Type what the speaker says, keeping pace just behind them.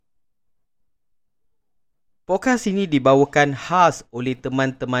Podcast ini dibawakan khas oleh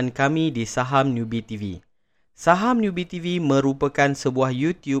teman-teman kami di Saham Newbie TV. Saham Newbie TV merupakan sebuah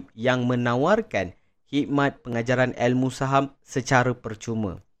YouTube yang menawarkan khidmat pengajaran ilmu saham secara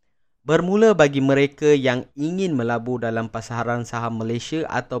percuma. Bermula bagi mereka yang ingin melabur dalam pasaran saham Malaysia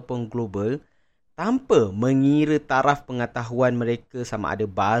ataupun global tanpa mengira taraf pengetahuan mereka sama ada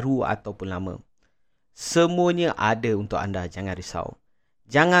baru ataupun lama. Semuanya ada untuk anda, jangan risau.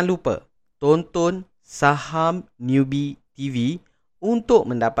 Jangan lupa tonton Saham Newbie TV untuk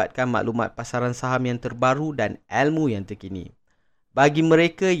mendapatkan maklumat pasaran saham yang terbaru dan ilmu yang terkini. Bagi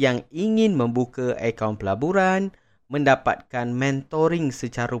mereka yang ingin membuka akaun pelaburan, mendapatkan mentoring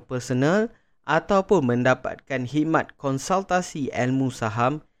secara personal ataupun mendapatkan khidmat konsultasi ilmu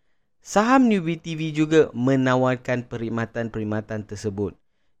saham, Saham Newbie TV juga menawarkan perkhidmatan-perkhidmatan tersebut.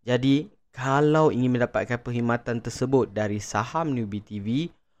 Jadi, kalau ingin mendapatkan perkhidmatan tersebut dari Saham Newbie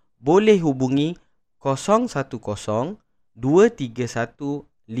TV, boleh hubungi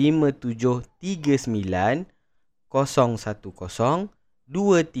 010-231-5739,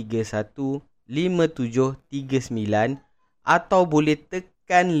 010-231-5739, atau boleh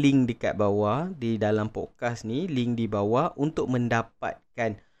tekan link dekat bawah di dalam podcast ni, link di bawah untuk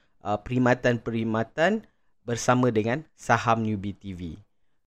mendapatkan perkhidmatan-perkhidmatan bersama dengan Saham Newbie TV.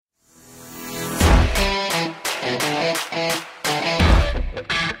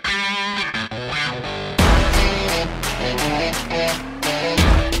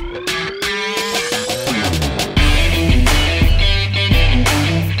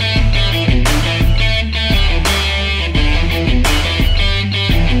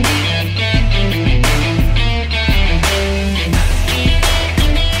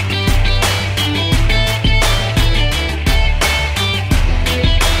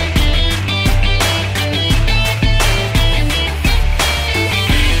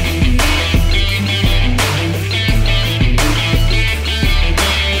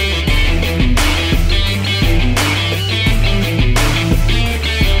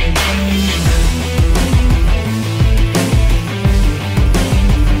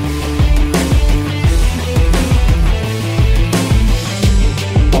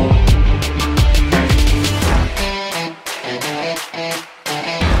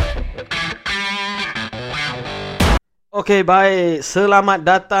 Okey, baik. Selamat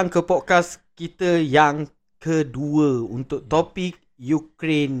datang ke podcast kita yang kedua untuk topik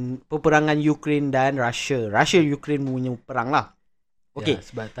Ukraine, peperangan Ukraine dan Russia. Russia-Ukraine punya perang lah. Okey. Ya,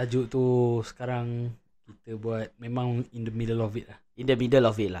 sebab tajuk tu sekarang kita buat memang in the middle of it lah. In the middle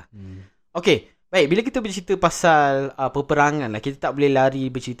of it lah. Okey, baik. Bila kita bercerita pasal peperangan lah, kita tak boleh lari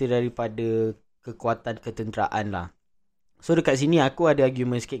bercerita daripada kekuatan ketenteraan lah. So dekat sini aku ada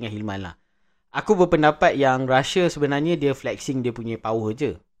argument sikit dengan Hilman lah. Aku berpendapat yang Russia sebenarnya dia flexing dia punya power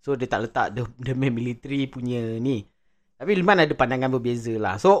je. So dia tak letak the main military punya ni. Tapi Hilman ada pandangan berbeza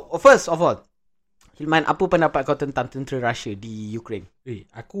lah. So first of all, Hilman, apa pendapat kau tentang tentera Russia di Ukraine?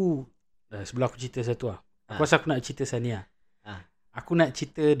 Aku sebelum aku cerita satu lah. Aku rasa aku nak cerita sana lah. Aku nak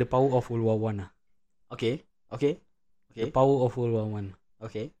cerita the power of World War I lah. Okay. The power of World War I.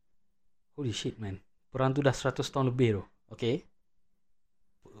 Okay. Holy shit man. Perang tu dah 100 tahun lebih tu. Okay.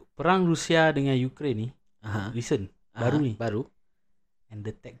 Perang Rusia dengan Ukraine ni, listen, baru ni. Baru. And the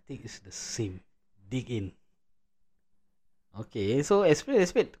tactic is the same. Dig in. Okay, so explain.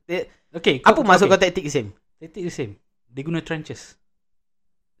 Okay, apa maksud kau tactic same? Tactic the same. Dia guna trenches.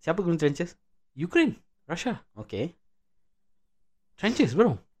 Siapa guna trenches? Ukraine, Russia. Okay. Trenches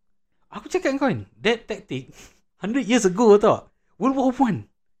bro. Aku cakap dengan kau kan, that tactic 100 years ago tau. World War I.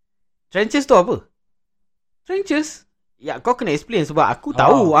 Trenches tu apa? Trenches? Ya, kau kena explain sebab aku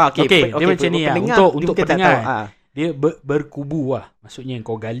tahu. Okay, dia macam ni lah. Untuk pendengar, dia berkubu lah. Maksudnya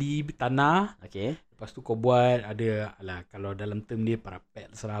kau gali tanah. Okay. Lepas tu kau buat ada, kalau dalam term dia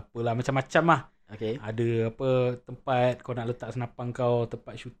parapet lah, apalah, macam-macam lah. Okay. Ada apa tempat kau nak letak senapan kau,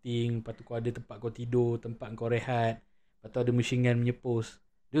 tempat shooting. Lepas tu kau ada tempat kau tidur, tempat kau rehat. Lepas tu ada machine gun punya post.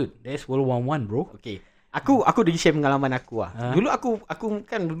 Dude, that's World War I bro. Okay. Aku dah share pengalaman aku lah. Dulu aku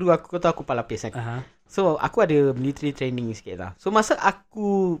kata aku palapis kan. So aku ada military training sikit lah. So masa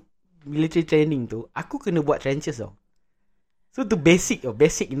aku military training tu, aku kena buat trenches tau. So tu basic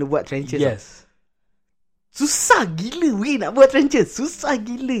kena buat trenches. Yes. Tau. Susah gila weh nak buat trenches. Susah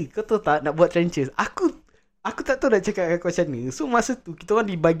gila. Kau tahu tak nak buat trenches. Aku tak tahu nak cakap dengan kau macam mana. So masa tu kita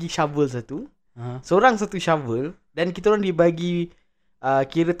orang dibagi shovel satu. Seorang satu shovel. Dan kita orang dibagi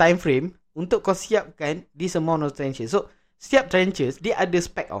kira time frame untuk kau siapkan this amount of trenches. So setiap trenches dia ada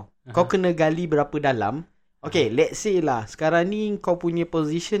spec tau. Kau kena gali berapa dalam. Okay, let's say lah sekarang ni kau punya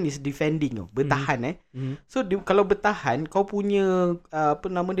position is defending tau. Bertahan So kalau bertahan, kau punya apa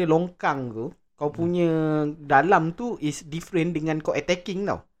nama dia, longkang tu, Kau punya dalam tu is different dengan kau attacking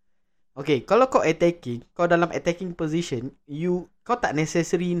tau. Okay, kalau kau attacking, kau dalam attacking position, kau tak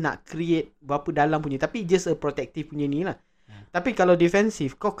necessary nak create berapa dalam punya, tapi just a protective punya ni lah. Tapi kalau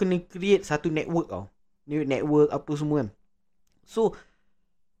defensive, kau kena create satu network tau. Network apa semua kan. So,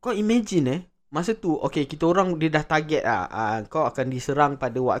 kau imagine masa tu, okay, kita orang dia dah target lah. Kau akan diserang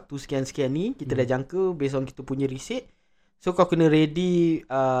pada waktu sekian-sekian ni. Kita dah jangka based on kita punya reset. So, kau kena ready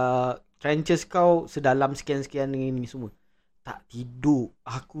trenches kau sedalam sekian-sekian ni semua. Tak tidur.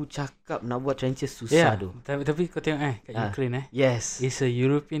 Aku cakap nak buat trenches susah tu. Tapi kau tengok kat Ukraine Yes. It's a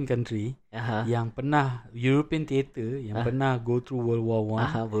European country yang pernah, European theater yang pernah go through World War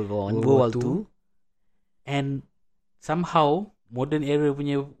I, World War II. And somehow modern era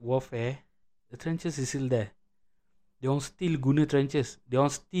punya warfare, the trenches is still there. They orang still guna trenches. They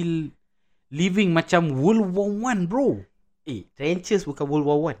orang still living macam World War I, bro. Trenches bukan World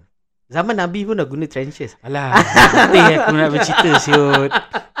War I. Zaman Nabi pun dah guna trenches. Alah, nanti aku nak bercerita siut.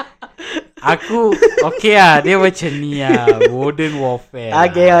 Aku okay lah, dia macam ni lah, modern warfare.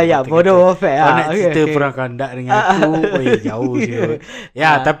 Okay lah, modern warfare. Kau nak cerita perang kandak dengan aku, jauh siut.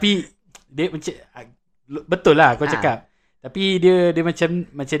 Tapi dia macam betul lah kau cakap. Tapi dia macam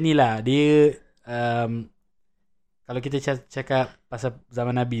ni lah. Dia kalau kita cakap pasal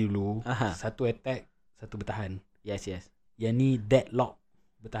zaman Nabi dulu, satu attack, satu bertahan. Yes. Yang ni deadlock,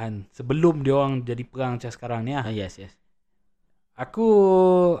 bertahan. Sebelum dia orang jadi perang macam sekarang ni lah. Yes.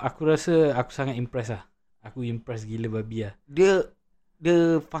 Aku rasa aku sangat impress lah. Aku impress gila babi lah.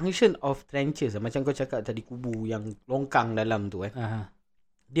 The function of trenches macam kau cakap tadi, kubu yang longkang dalam tu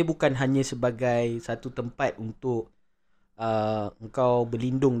dia bukan hanya sebagai satu tempat untuk engkau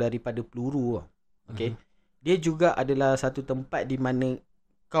berlindung daripada peluru. Okay. Dia juga adalah satu tempat di mana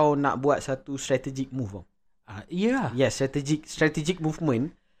kau nak buat satu strategic move. Yeah. Yes, strategic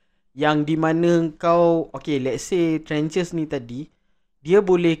movement yang di mana kau, okay, let's say trenches ni tadi, dia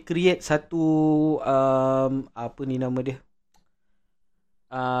boleh create satu apa ni nama dia?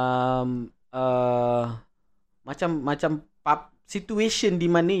 Macam situation di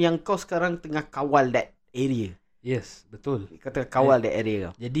mana yang kau sekarang tengah kawal that area. Yes, betul. Kata kawal that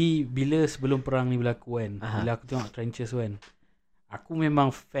area. Jadi bila sebelum perang ni berlaku kan, bila aku tengok trenches kan, aku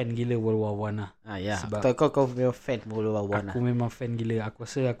memang fan gila World War I lah. Ya. Sebab kau memang fan World War I. Aku memang fan gila. Aku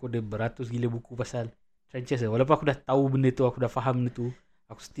rasa aku ada beratus gila buku pasal trenches lah. Walaupun aku dah tahu benda tu, aku dah faham benda tu,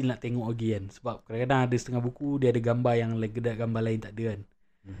 aku still nak tengok lagi kan. Sebab kadang-kadang ada setengah buku, dia ada gambar yang gedek gambar lain tak ada kan.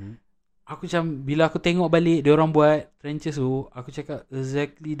 Aku macam, bila aku tengok balik dia orang buat trenches tu, aku cakap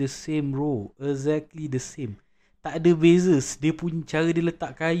exactly the same bro. Exactly the same. Tak ada beza. Dia punya cara dia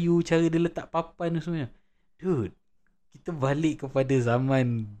letak kayu, cara dia letak papan dan semuanya. Dude, kita balik kepada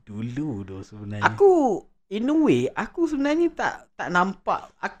zaman dulu tu sebenarnya. Aku, in a way, aku sebenarnya tak nampak.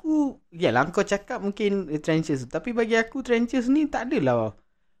 Aku, yalah kau cakap mungkin trenches tu, tapi bagi aku trenches ni tak adalah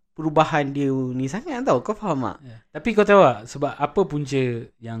perubahan dia ni sangat tau. Kau faham tak? Yeah. Tapi kau tahu tak sebab apa punca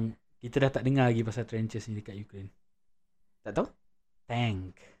yang kita dah tak dengar lagi pasal trenches ni dekat Ukraine? Tak tahu?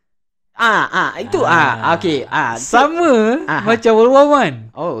 Tank. Itu okay. Sama macam World War I.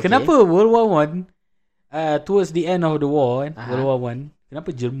 Oh, okay. Kenapa World War I towards the end of the war kan, World War I,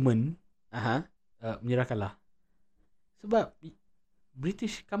 kenapa Jerman menyerah kalah? Sebab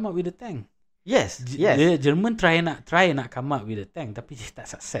British come up with the tank. Yes. Jerman try nak come up with the tank, tapi dia tak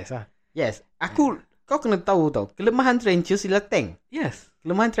sukses lah. Yes. Kau kena tahu tau, kelemahan trenches ialah tank. Yes.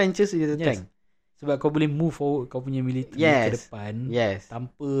 Kelemahan trenches ialah tank. Sebab kau boleh move forward kau punya military ke depan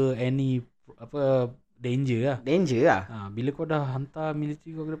tanpa any danger lah. Bila kau dah hantar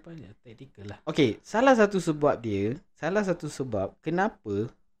military kau ke depan, tactical lah. Okay, salah satu sebab kenapa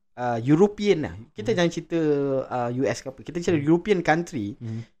European lah. Kita jangan cerita US ke apa. Kita cerita European country.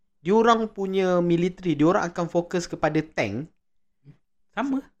 Diorang punya military, diorang akan fokus kepada tank.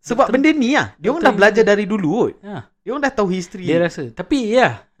 Sama. Sebab benda ni lah. Diorang dah belajar dari dulu. Diorang dah tahu history. Dia rasa. Tapi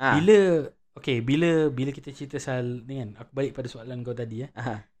bila kita cerita soal ni kan, aku balik pada soalan kau tadi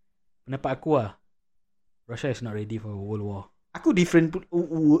pendapat aku Russia is not ready for World War. Aku different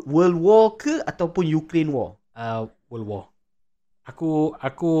World War ke ataupun Ukraine War? World War. Aku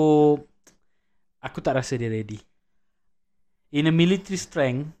tak rasa dia ready. In a military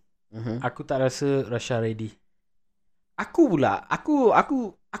strength, aku tak rasa Russia ready. Aku pula, aku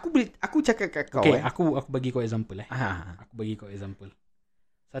cakap kat kau. Okay, aku bagi kau example Aku bagi kau example.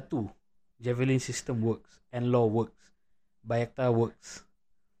 Satu, Javelin system works, and law works, Bayakta works,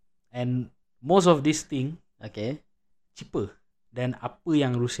 and most of this thing cheaper dan apa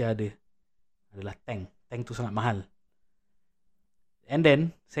yang Rusia ada adalah tank. Tank tu sangat mahal. And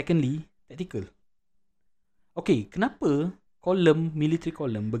then secondly, tactical. Okay, kenapa military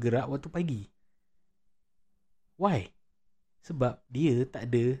column bergerak waktu pagi? Why? Sebab dia tak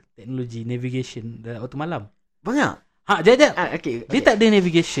ada teknologi navigation dalam waktu malam. Banyak. Jap. Okay. Dia tak ada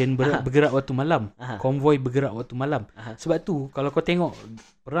navigation bergerak waktu malam. Konvoi bergerak waktu malam. Sebab tu kalau kau tengok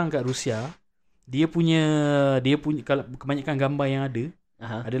perang kat Rusia, dia punya kalau kebanyakan gambar yang ada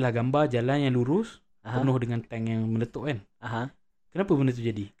adalah gambar jalan yang lurus penuh dengan tank yang meletup kan. Kenapa benda tu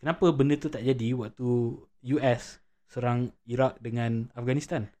jadi? Kenapa benda tu tak jadi waktu US serang Iraq dengan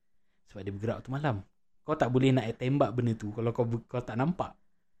Afghanistan? Sebab dia bergerak waktu malam. Kau tak boleh nak tembak benda tu kalau kau tak nampak.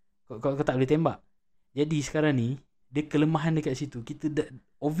 Kau tak boleh tembak. Jadi sekarang ni dia kelemahan dekat situ.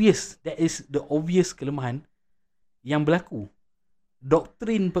 That is the obvious kelemahan yang berlaku.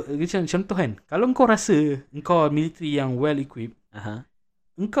 Doktrin contoh kan, kalau kau rasa kau military yang well equipped,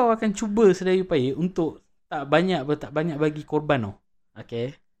 engkau akan cuba sedaya upaya untuk tak banyak bagi korban tau.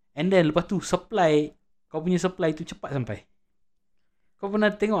 Okay. And then lepas tu kau punya supply tu cepat sampai. Kau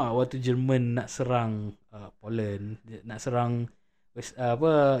pernah tengok waktu Jerman nak serang Poland, nak serang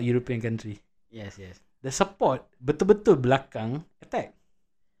European country. Yes. The support betul-betul belakang attack.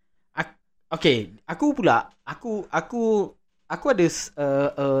 Okay, aku ada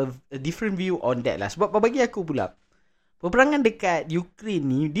a different view on that lah. Sebab bagi aku pula, peperangan dekat Ukraine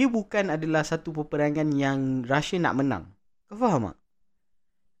ni, dia bukan adalah satu peperangan yang Russia nak menang. Kau faham tak?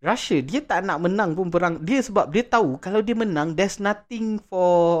 Russia, dia tak nak menang pun perang. Dia sebab dia tahu kalau dia menang, there's nothing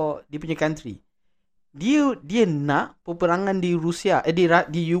for dia punya country. Dia nak peperangan di Rusia,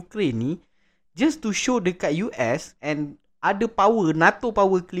 di Ukraine ni, just to show dekat US and ada power, NATO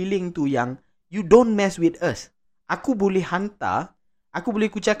power keliling tu yang you don't mess with us. Aku boleh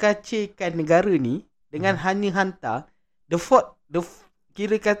kucak-kacirkan negara ni dengan hanya hantar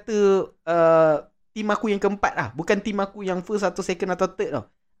kira kata tim aku yang keempat lah. Bukan tim aku yang first atau second atau third tau.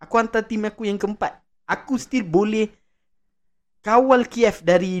 Aku hantar tim aku yang keempat. Aku still boleh kawal Kiev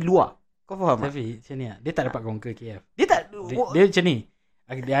dari luar. Kau faham tak? Tapi macam ni lah, dia tak dapat conquer Kiev. Dia macam ni.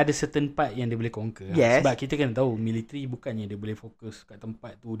 Dia ada certain part yang dia boleh conquer. Yes. Sebab kita kan tahu military bukannya dia boleh fokus kat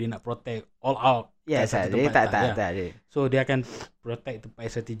tempat tu, dia nak protect all out. Yes, dia tak. So dia akan protect tempat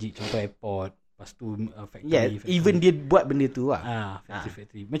strategik, contoh airport, lepas tu factory. Yeah, even dia buat benda tu lah.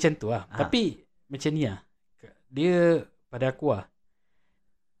 Factory. Macam tu lah. Tapi macam ni lah. Dia pada aku lah.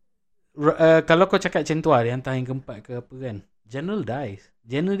 Kalau kau cakap macam tu lah, dia hantar yang keempat ke apa kan, General dies.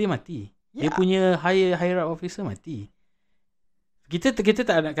 General dia mati. Dia punya higher up officer mati. Kita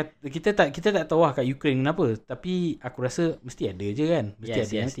tak tahu lah kat Ukraine kenapa, tapi aku rasa mesti ada je kan. Mesti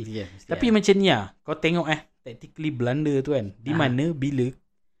ada mati. Tapi macam ni lah, kau tengok tactically blunder tu kan, di mana bila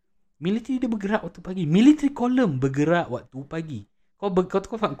military dia bergerak waktu pagi, military column bergerak waktu pagi. Kau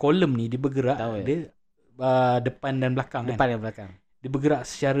faham column ni dia bergerak dia depan dan belakang kan. Depan dan belakang. Dia bergerak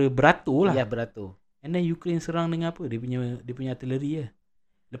secara beratur lah. Ya, beratur. And then Ukraine serang dengan apa? Dia punya artillery lah.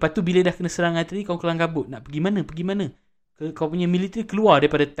 Lepas tu bila dah kena serang artillery, kau kelang kabut. Nak pergi mana? Kau punya military keluar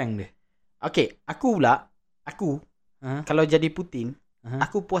daripada tank dia. Okay, aku kalau jadi Putin,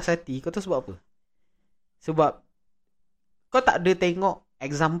 aku puas hati. Kau tahu sebab apa? Sebab kau tak ada tengok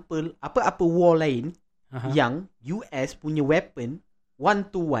example apa-apa war lain yang US punya weapon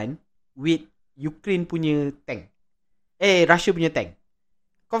 1-to-1 with Ukraine punya tank. Russia punya tank.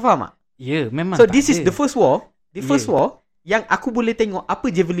 Kau faham tak? Ya, memang. So this is the first war. The first war yang aku boleh tengok apa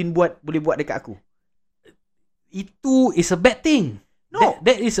Javelin boleh buat dekat aku. Itu is a bad thing. No.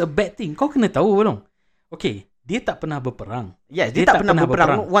 That is a bad thing. Kau kena tahu belum? Okay, dia tak pernah berperang. Yes, dia tak pernah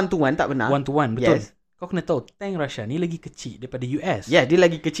berperang. 1-to-1 tak pernah. 1-to-1, betul. Yes. Kau kena tahu, tank Russia ni lagi kecil daripada US. Yeah, dia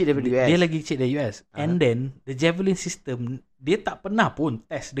lagi kecil daripada US. Dia lagi kecil dari US. And then, the Javelin system, dia tak pernah pun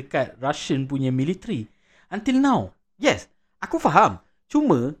test dekat Russian punya military. Until now. Yes, aku faham.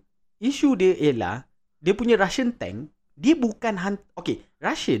 Cuma, isu dia ialah, dia punya Russian tank, dia bukan okay,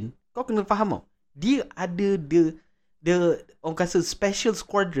 Russian, kau kena faham tau. Dia ada orang kata special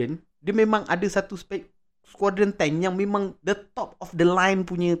squadron. Dia memang ada satu squadron tank yang memang the top of the line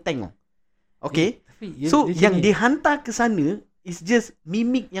punya tank. Okay. So yang dihantar ke sana is just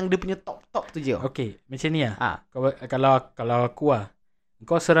mimic yang dia punya top tu je. Okay, macam ni lah. Kalau aku lah,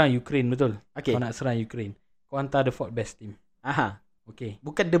 kau serang Ukraine, betul? Okay. Kau nak serang Ukraine, kau hantar the fourth best team. Okay.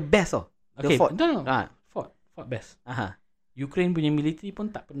 Bukan the best tau. Okay, no. Fourth best. Ukraine punya military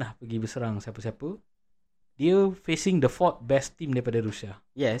pun tak pernah pergi berserang siapa-siapa. Dia facing the fourth best team daripada Rusia.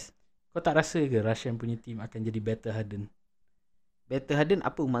 Yes. Kau tak rasa ke Russian punya team akan jadi better hardened? Better hardened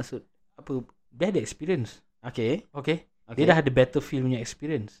apa maksud? Apa? Dia ada experience. Okay. Dia dah ada battlefield punya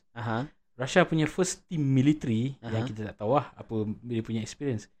experience. Russia punya first team military yang kita tak tahu lah apa dia punya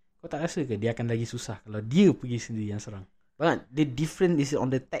experience. Kau tak rasa ke dia akan lagi susah kalau dia pergi sendiri yang serang? Bang, the different is on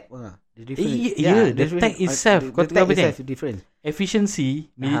the tech bang. The tech itself. Kau tengok apa ni? Different. Efficiency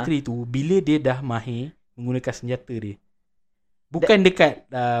military tu bila dia dah mahir menggunakan senjata dia. Bukan dekat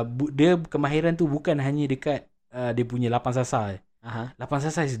dia kemahiran tu bukan hanya dekat dia punya lapang sasar. Lapang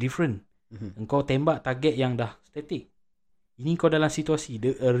sasar is different. Engkau tembak target yang dah static. Ini kau dalam situasi,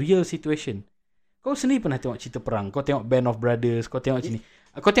 a real situation. Kau sendiri pernah tengok cerita perang. Kau tengok Band of Brothers, kau tengok sini.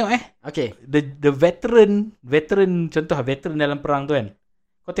 Kau tengok Okay. The veteran, contoh veteran dalam perang tu kan.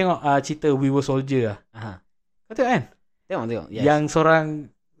 Kau tengok cerita We Were Soldier lah. Kau tengok kan? Tengok. Yes. Yang seorang,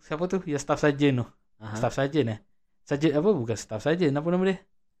 siapa tu? Yang staff sergeant tu. Staff sergeant Sergeant apa? Bukan staff sergeant. Apa nama dia?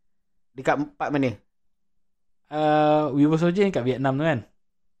 Dekat part mana? We Were Soldier yang kat Vietnam tu kan?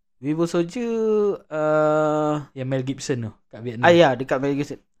 We Were Soldier Yang Mel Gibson tu kat Vietnam. ya, dekat Mel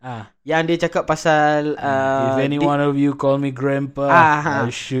Gibson. Yang dia cakap pasal if any one of you call me grandpa,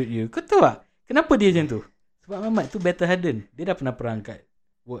 I'll shoot you. Kau tahu tak? Kenapa dia macam tu? Sebab Mamat tu battle hardened. Dia dah pernah perang kat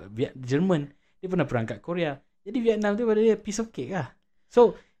Jerman. Dia pernah perang kat Korea. Jadi Vietnam tu pada dia piece of cake lah.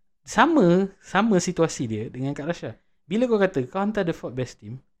 So sama situasi dia dengan kat Russia. Bila kau kata kau hantar the fourth best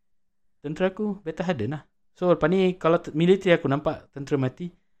team, tentera aku battle hardened lah. So lepas ni kalau military aku nampak tentera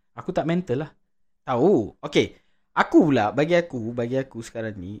mati, aku tak mental lah. Tahu. Okay. Aku pula, bagi aku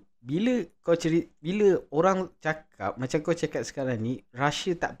sekarang ni, bila orang cakap, macam kau cakap sekarang ni,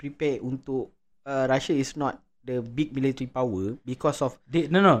 Russia tak prepare untuk, Russia is not the big military power because of...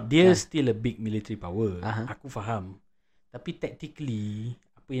 Dia still a big military power. Aku faham. Tapi tactically,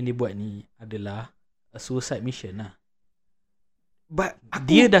 apa yang dia buat ni adalah a suicide mission lah. But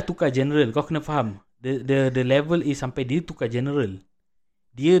dia dah tukar general, kau kena faham. The level is sampai dia tukar general.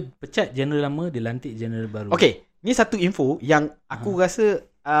 Dia pecat general lama, dia lantik general baru. Okay. Ni satu info yang aku rasa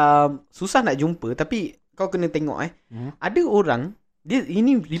susah nak jumpa, tapi kau kena tengok Ada orang,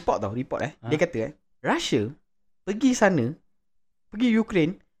 ini report. Dia kata Russia pergi sana, pergi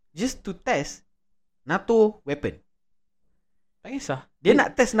Ukraine just to test NATO weapon. Tak kisah. Dia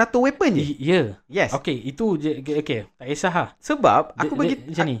nak test NATO weapon je. Ya. Yes. Okay, itu je. Okay, tak kisah lah. Sebab aku bagi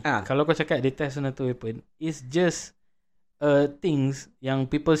macam ni. Kalau kau cakap dia test NATO weapon, it's just things yang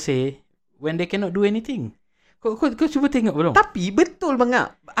people say when they cannot do anything. Kau cuba tengok belum? Tapi betul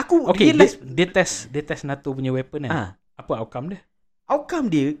bangak. Aku dia test NATO punya weapon kan. Apa outcome dia? Outcome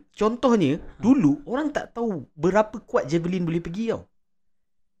dia, contohnya dulu orang tak tahu berapa kuat javelin boleh pergi tau.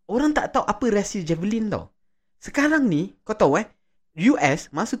 Orang tak tahu apa rahsia javelin tau. Sekarang ni kau tahu US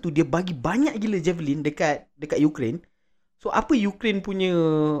masa tu dia bagi banyak gila javelin dekat Ukraine. So apa Ukraine punya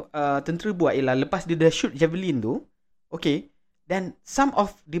tentera buat ialah lepas dia dah shoot javelin tu, okay, dan some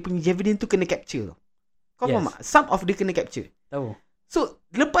of dia punya javelin tu kena capture. Kau faham tak? Some of dia kena capture. Tahu. So,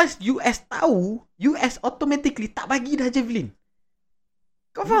 lepas US tahu, US automatically tak bagi dah javelin.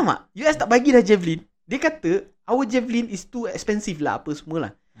 Kau faham tak? US tak bagi dah javelin. Dia kata, our javelin is too expensive lah, apa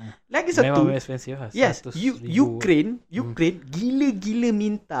semualah. Lagi satu. Memang expensive lah. Yes, Ukraine gila-gila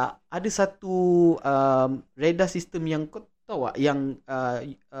minta ada satu radar system yang kau tahu tak? Yang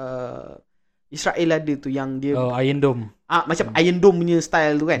Israel ada tu yang dia... Iron Dome. Macam Iron Dome punya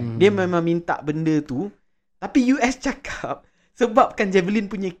style tu kan. Dia memang minta benda tu. Tapi US cakap, sebabkan javelin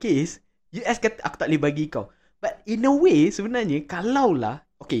punya case, US kata aku tak boleh bagi kau. But in a way, sebenarnya, kalaulah,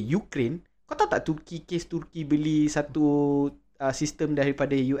 okay, Ukraine, kau tahu tak Turki beli satu sistem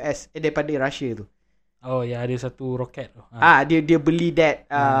daripada US, daripada Russia tu. Oh ya, ada satu roket tu. Dia beli that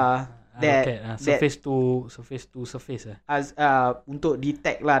surface to surface untuk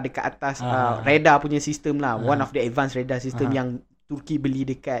detect lah dekat atas radar punya sistem lah. One of the advanced radar system yang Turki beli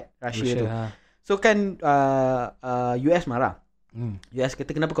dekat Russia tu. So kan US marah. US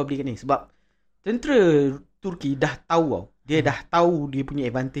kata kenapa kau beli kat ni? Sebab tentera Turki dah tahu tau. Dia dah tahu dia punya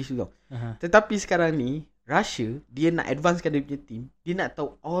advantage tu tau. Tetapi sekarang ni Russia, dia nak advancekan dia punya team. Dia nak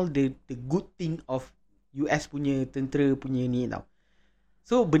tahu all the good thing of US punya tentera punya ni tau.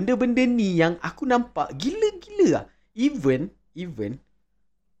 So benda-benda ni yang aku nampak gila-gila lah. Even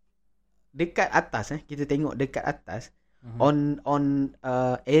dekat atas kita tengok dekat atas on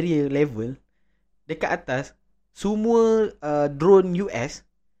area level, dekat atas semua drone US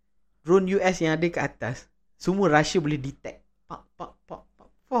yang ada kat atas, semua Russia boleh detect.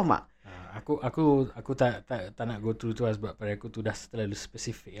 Faham tak? Aku tak nak go through tu sebab pada aku tu dah terlalu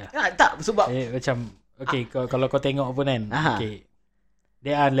spesifik lah. Tak sebab macam okay, kalau kau tengok pun kan, okay,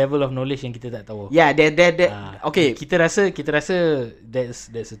 there are level of knowledge yang kita tak tahu. Yeah, okay. Kita rasa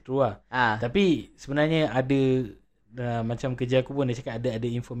that's true lah. Tapi sebenarnya ada macam kerja aku pun dia cakap ada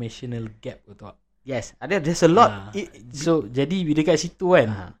informational gap tu. Yes, there's a lot. So jadi dekat situ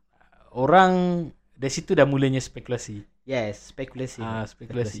kan, orang dari situ dah mulanya spekulasi. Yes, spekulasi.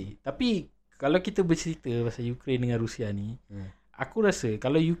 Tapi kalau kita bercerita pasal Ukraine dengan Rusia ni, aku rasa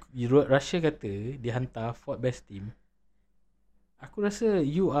kalau Russia kata dia hantar fourth best team, aku rasa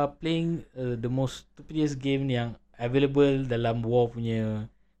you are playing the most stupidest game yang available dalam war punya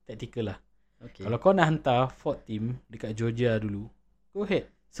tactical lah. Okay. Kalau kau nak hantar 4 team dekat Georgia dulu, go ahead.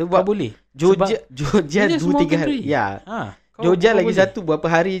 Sebab kau boleh. Georgia small 2-3 hari. country. Ya. Kau Georgia lagi boleh. satu berapa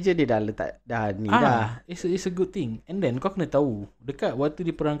hari je dia dah letak dah ni dah. It's a good thing. And then kau kena tahu, dekat waktu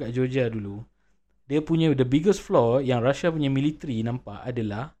dia perang kat Georgia dulu, dia punya the biggest flaw yang Russia punya military nampak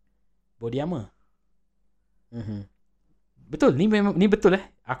adalah body armor. Betul, ni memang ni betul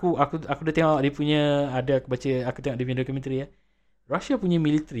Aku dah tengok dia punya, aku tengok dia punya dokumentari Russia punya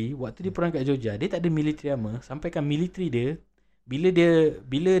military waktu dia perang kat Georgia, dia tak ada military armor, sampaikan military dia bila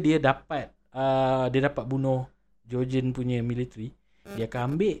dia dapat bunuh Georgian punya military, dia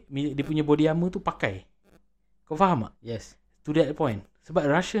akan ambil dia punya body armor tu pakai. Kau faham tak? Yes. To that point. Sebab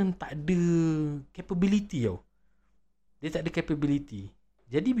Russian tak ada capability tau. Dia tak ada capability.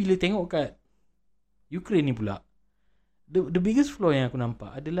 Jadi bila tengok kat Ukraine ni pula, the biggest flaw yang aku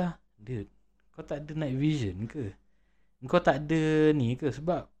nampak adalah, dude, kau tak ada night vision ke? Kau tak ada ni ke?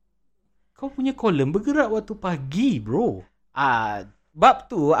 Sebab kau punya column bergerak waktu pagi, bro.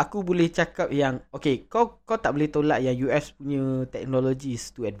 Bab tu aku boleh cakap yang okay, kau tak boleh tolak yang US punya technology is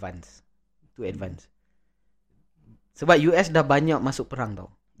too advanced. Sebab US dah banyak masuk perang tau.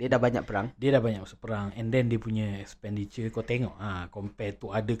 Dia dah banyak masuk perang. And then dia punya expenditure, kau tengok compare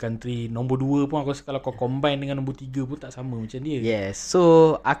to other country, nombor 2 pun aku rasa kalau kau combine dengan nombor 3 pun tak sama macam dia. Yes.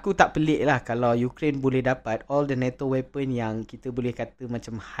 So aku tak pelik lah kalau Ukraine boleh dapat all the NATO weapon yang kita boleh kata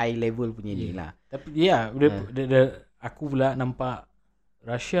macam high level punya ni lah. Tapi aku pula nampak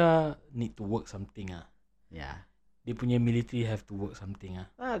Russia need to work something Yeah. Dia punya military have to work something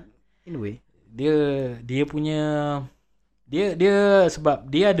In a way. Dia punya dia sebab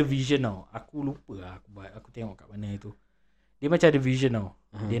dia ada vision tau. Aku lupa aku tengok kat mana itu. Dia macam ada vision tau.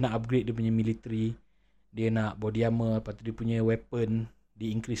 Dia nak upgrade dia punya military. Dia nak body armor, lepas tu dia punya weapon,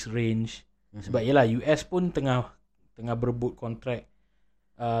 dia increase range. Sebab yalah US pun tengah berebut kontrak,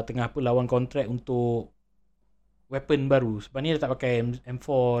 lawan kontrak untuk weapon baru. Sebab ni dah tak pakai M4,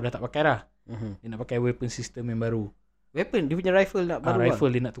 dah tak pakai dah. Dia nak pakai weapon system yang baru. Weapon, dia punya rifle nak baru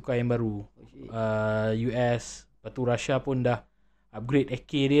rifle dia nak tukar yang baru. US, lepas tu Russia pun dah upgrade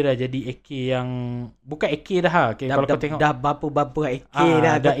AK dia dah jadi AK yang bukan AK dah kalau kau tengok dah berapa AK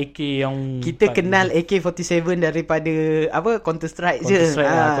dah. Dah AK yang kita kenal AK-47 daripada Counter Strike je.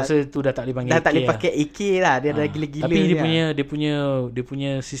 Aku rasa tu dah tak boleh panggil dah AK. Tak boleh pakai AK lah. Dia dah gila-gila. Tapi dia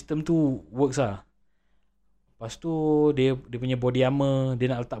punya sistem tu works lah. Lepas tu dia punya body armor, dia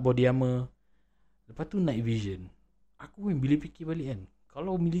nak letak body armor. Lepas tu night vision. Aku pun bila fikir balik kan,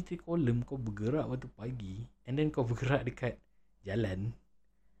 kalau military column kau bergerak waktu pagi and then kau bergerak dekat jalan,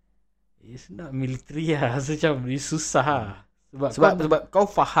 it's not military lah. Macam susah lah. Sebab kau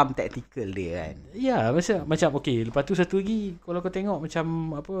faham tactical dia kan. Ya, macam okay. Lepas tu satu lagi, kalau kau tengok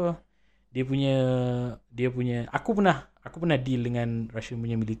macam dia punya aku pernah deal dengan Russian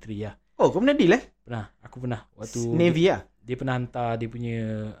punya military lah. Oh, kau pernah deal Aku pernah waktu Navy lah. Dia pernah hantar dia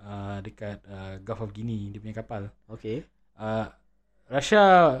punya dekat Gulf of Guinea, dia punya kapal. Okay. Russia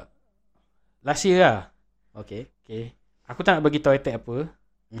last year lah. Okay. Aku tak nak bagi tahu attack apa,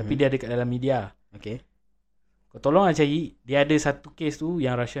 tapi dia ada kat dalam media. Okay. Kau tolong lah cari. Dia ada satu case tu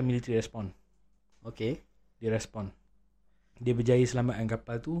yang Russia military respond. Okay. Dia respond. Dia berjaya selamatkan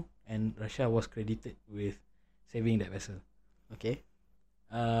kapal tu, and Russia was credited with saving that vessel. Okay.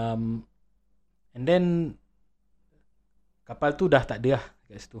 And then kapal tu dah tak ada lah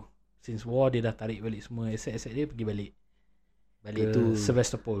kat situ. Since war, dia dah tarik balik semua aset-aset dia, pergi balik tu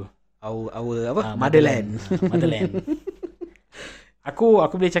Sevastopol. Our motherland. Motherland. Aku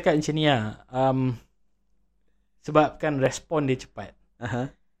boleh cakap macam ni lah. Sebab kan respon dia cepat.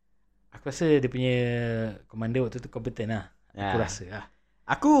 Aku rasa dia punya commander waktu tu kompeten lah. Aku rasa lah.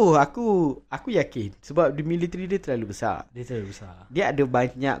 Aku yakin sebab the military dia terlalu besar. Dia ada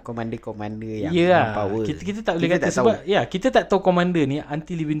banyak commander yang power. Kita tak boleh kata sebab kita tak tahu commander ni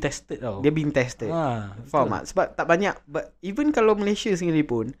until dia been tested tau. Dia been tested. Faham tak? Sebab tak banyak, even kalau Malaysia sendiri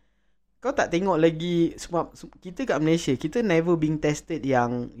pun kau tak tengok lagi, sebab kita kat Malaysia kita never been tested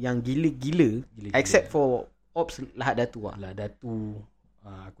yang gila-gila. Except for Ops Lahad Datu lah. Lahad Datu.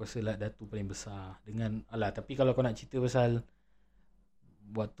 Aku rasa Lahad Datu paling besar dengan tapi kalau kau nak cerita pasal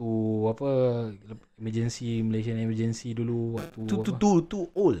waktu Malaysian emergency dulu, waktu too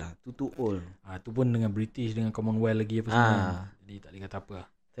old lah. Too old. Tu pun dengan British, dengan Commonwealth lagi apa semua. Jadi tak boleh kata apa lah.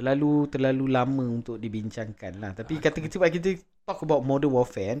 Terlalu lama untuk dibincangkan lah. Tapi sebab kita talk about modern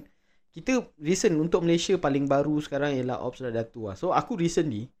warfare, kita recent untuk Malaysia paling baru sekarang ialah Ops Lahad Datu lah. So aku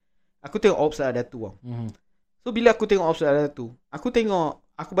recently aku tengok Ops Lahad Datu lah. So bila aku tengok Ops Lahad Datu,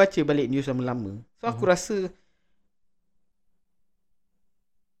 aku baca balik news lama-lama. So aku rasa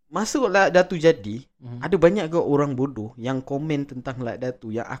masuk Lat Datu jadi, ada banyak ke orang bodoh yang komen tentang Lat Datu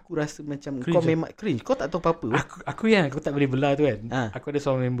yang aku rasa macam Cringe kau memang cringe. Kau tak tahu apa-apa. Aku yang aku tak boleh belah tu kan. Aku ada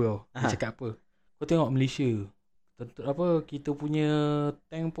seorang member dia cakap apa? Kau tengok Malaysia. Kita punya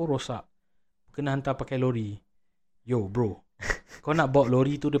tank pun rosak. Kena hantar pakai lori. Yo bro. Kau nak bawa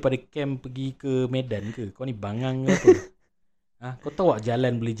lori tu daripada camp pergi ke Medan ke? Kau ni bangang ke apa? Kau tahu tak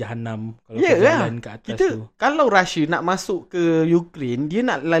jalan boleh jahanam kalau kau jalan kat atas kita, tu. Kalau Russia nak masuk ke Ukraine, dia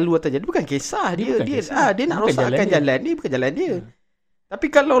nak lalu atas jalan. Bukan kisah dia nak rosakkan jalan dia. Bukan jalan dia. Tapi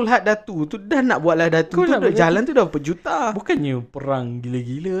kalau Lat Datu tu dah nak buat Lat Datu tu, jalan tu dah berjuta. Bukannya perang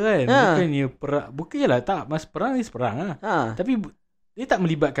gila-gila kan. Bukannya perang. Bukannya tak. Mas perang ni seperang lah. Tapi dia tak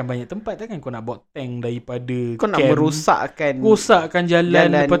melibatkan banyak tempat kan. Kau nak bawa tank daripada kau camp, nak merosakkan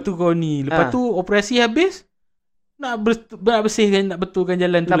jalan. Lepas tu kau ni. Lepas tu operasi habis. Nak bersihkan, nak betulkan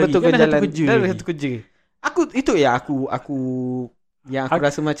jalan tu nak lagi. Betulkan kan jalan. satu kerja. Itu yang aku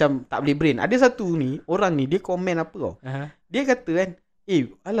rasa macam tak boleh brain. Ada satu ni, orang ni dia komen apa tau. Dia kata kan,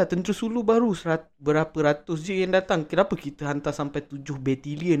 alah tentera Sulu baru berapa ratus je yang datang. Kenapa kita hantar sampai 7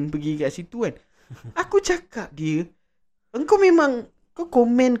 batalion pergi kat situ kan? Aku cakap dia, engkau memang kau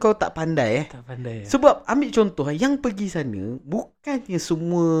komen kau tak pandai Tak pandai. Sebab ambil contoh, yang pergi sana bukannya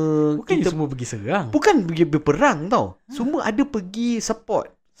semua pergi serang. Bukan pergi berperang tau. Semua ada pergi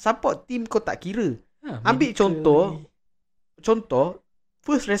support team, kau tak kira. Ambil contoh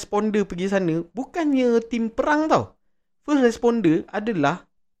first responder pergi sana bukannya tim perang tau. First responder adalah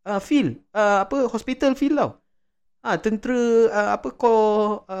hospital field tau. Tentera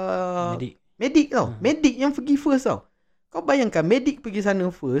medik tau. Medik yang pergi first tau. Kau bayangkan medik pergi sana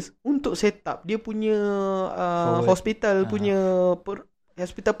first untuk set up dia punya hospital punya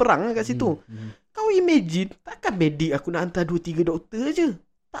hospital perang kat situ. Kau imagine, takkan medik aku nak hantar 2-3 doktor je.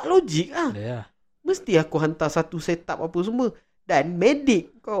 Tak logik lah. Mesti aku hantar satu set up apa semua. Dan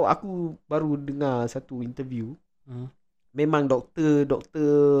medik, aku baru dengar satu interview. Memang doktor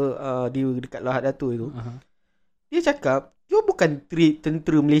dia dekat Lat Datu itu. Dia cakap, dia bukan treat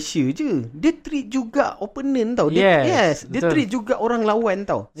tentera Malaysia je. Dia treat juga opponent tau. Dia treat juga orang lawan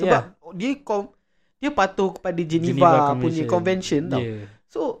tau. Sebab dia patuh kepada Geneva punya convention tau.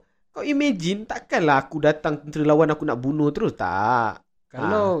 So, kau imagine takkanlah aku datang tentera lawan aku nak bunuh terus. Tak.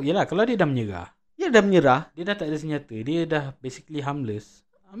 Kalau dia dah menyerah. Dia dah menyerah. Dia dah tak ada senjata. Dia dah basically harmless.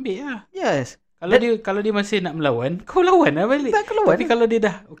 Ambil lah. Yes. Kalau dia masih nak melawan, kau lawan lah balik. Tapi kalau dia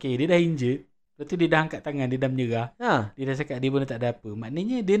dah injured. Lepas tu dia dah angkat tangan, dia dah menyerah. Dia dah cakap dia pun tak ada apa.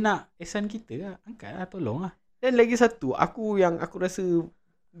 Maknanya dia nak ihsan kita lah. Angkat lah, tolong lah. Dan lagi satu, aku rasa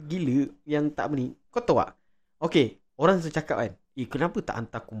gila yang tak ni. Kau tahu tak? Okay, orang cakap kan, kenapa tak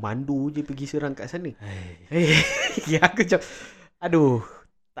hantar komando je pergi serang kat sana? Aku macam, aduh,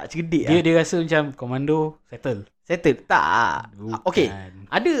 tak cerdik lah. Dia rasa macam komando settle. Tak. Okay,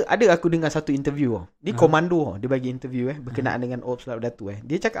 ada aku dengar satu interview. Dia komando, dia bagi interview berkenaan dengan Ops Lat Datu.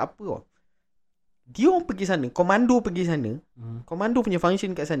 Dia cakap apa? Dia orang pergi sana, komando pergi sana. Komando punya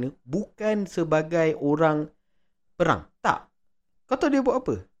function kat sana bukan sebagai orang perang. Tak. Kau tahu dia buat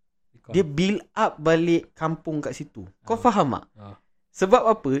apa? Dia build up balik kampung kat situ. Kau faham tak? Sebab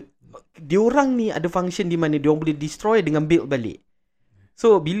apa? Dia orang ni ada function di mana dia orang boleh destroy dengan build balik.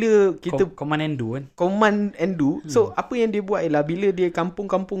 So bila kita command and do kan. Command and do. So apa yang dia buat ialah bila dia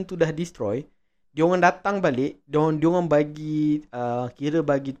kampung-kampung tu dah destroy, dia orang datang balik, dia orang bagi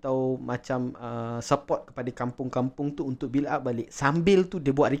bagi tahu macam support kepada kampung-kampung tu untuk build up balik. Sambil tu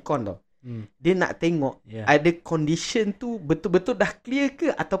dia buat recon tau. Dia nak tengok ada condition tu betul-betul dah clear ke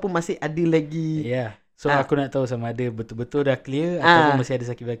ataupun masih ada lagi. So aku nak tahu sama ada betul-betul dah clear ataupun masih ada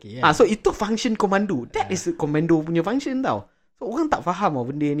sakit-sakit. So itu function komando. That is komando punya function tau. So orang tak faham tau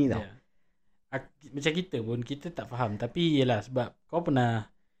benda ni tau. Macam kita pun kita tak faham. Tapi yelah sebab kau pernah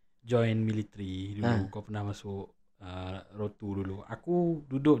join military dulu. Kau pernah masuk rotu dulu. Aku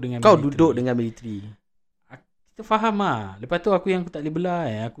duduk dengan kau military. Duduk dengan military. Kita faham lah. Lepas tu aku yang aku tak boleh belah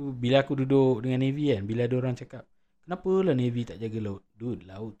bila aku duduk dengan Navy kan, bila ada orang cakap kenapa lah Navy tak jaga laut? Dude,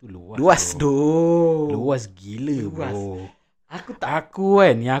 laut tu luas luas gila bro. Aku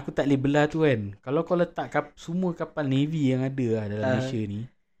kan yang aku tak boleh belah tu kan, kalau kau letak semua kapal Navy yang ada lah dalam Malaysia ni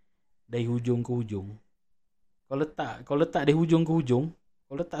dari hujung ke hujung, kau letak dari hujung ke hujung,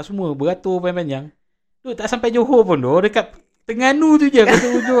 kau letak semua beratur panjang-panjang, tu tak sampai Johor pun doh, dekat Terengganu tu je kata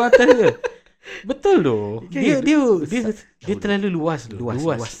hujung atas dia. Betul doh. Dia terlalu luas doh.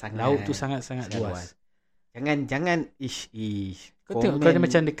 Luas sangat. Laut tu sangat-sangat luas. Jangan Kau tengok kalau dia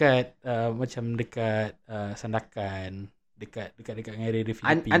macam dekat Sandakan, dekat dengan area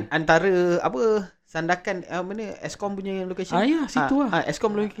Filipina. Antara apa Sandakan mana Eskom punya location. Situ lah.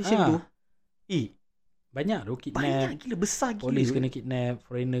 Eskom location tu. Banyak tu kidnap. Banyak gila, besar gila. Polis kena kidnap,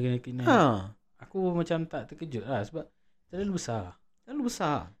 foreigner kena kidnap. Aku macam tak terkejut lah sebab terlalu besar.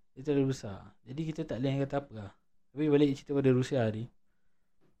 Dia terlalu besar. Jadi kita tak boleh kata apa lah. Tapi balik cerita pada Rusia ni.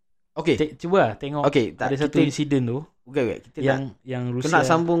 Okay. Cuba lah tengok ada satu insiden tu. Kita yang Rusia. Kau nak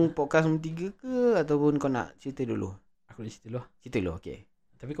sambung podcast nombor 3 ke ataupun kau nak cerita dulu? Aku nak cerita dulu. Cerita dulu, okay.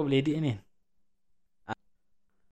 Tapi kau boleh edit ni.